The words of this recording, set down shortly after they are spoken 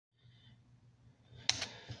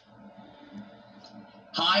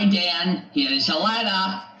Hi, Dan. Here's your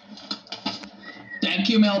letter. Thank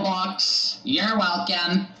you, mailbox. You're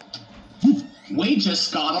welcome. We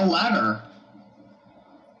just got a letter.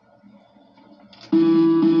 We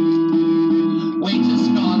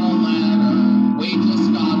just got a letter. We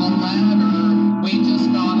just got a letter. We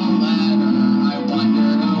just got a letter. I wonder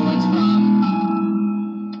who it's from.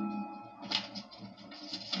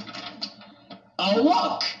 Oh,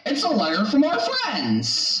 look. It's a letter from our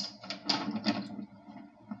friends.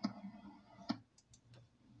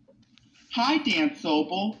 Hi, Dan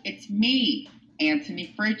Sobel. It's me,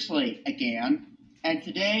 Antony Fritchlee, again. And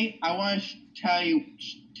today I want to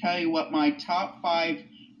tell you what my top 5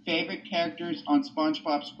 favorite characters on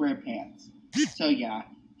SpongeBob SquarePants. So yeah,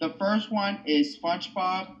 the first one is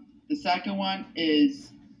SpongeBob. The second one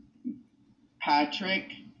is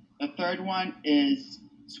Patrick. The third one is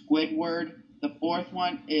Squidward. The fourth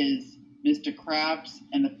one is Mr. Krabs.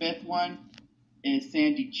 And the fifth one is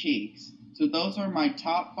Sandy Cheeks. So those are my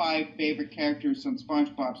top 5 favorite characters on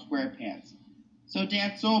SpongeBob SquarePants. So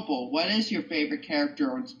Dan Sobel, what is your favorite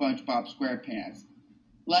character on SpongeBob SquarePants?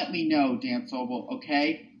 Let me know, Dan Sobel,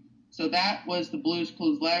 okay? So that was the Blue's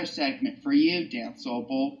Clues letter segment for you, Dan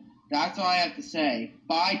Sobel. That's all I have to say.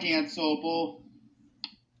 Bye, Dan Sobel.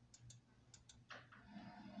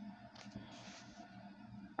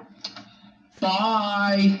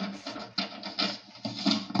 Bye.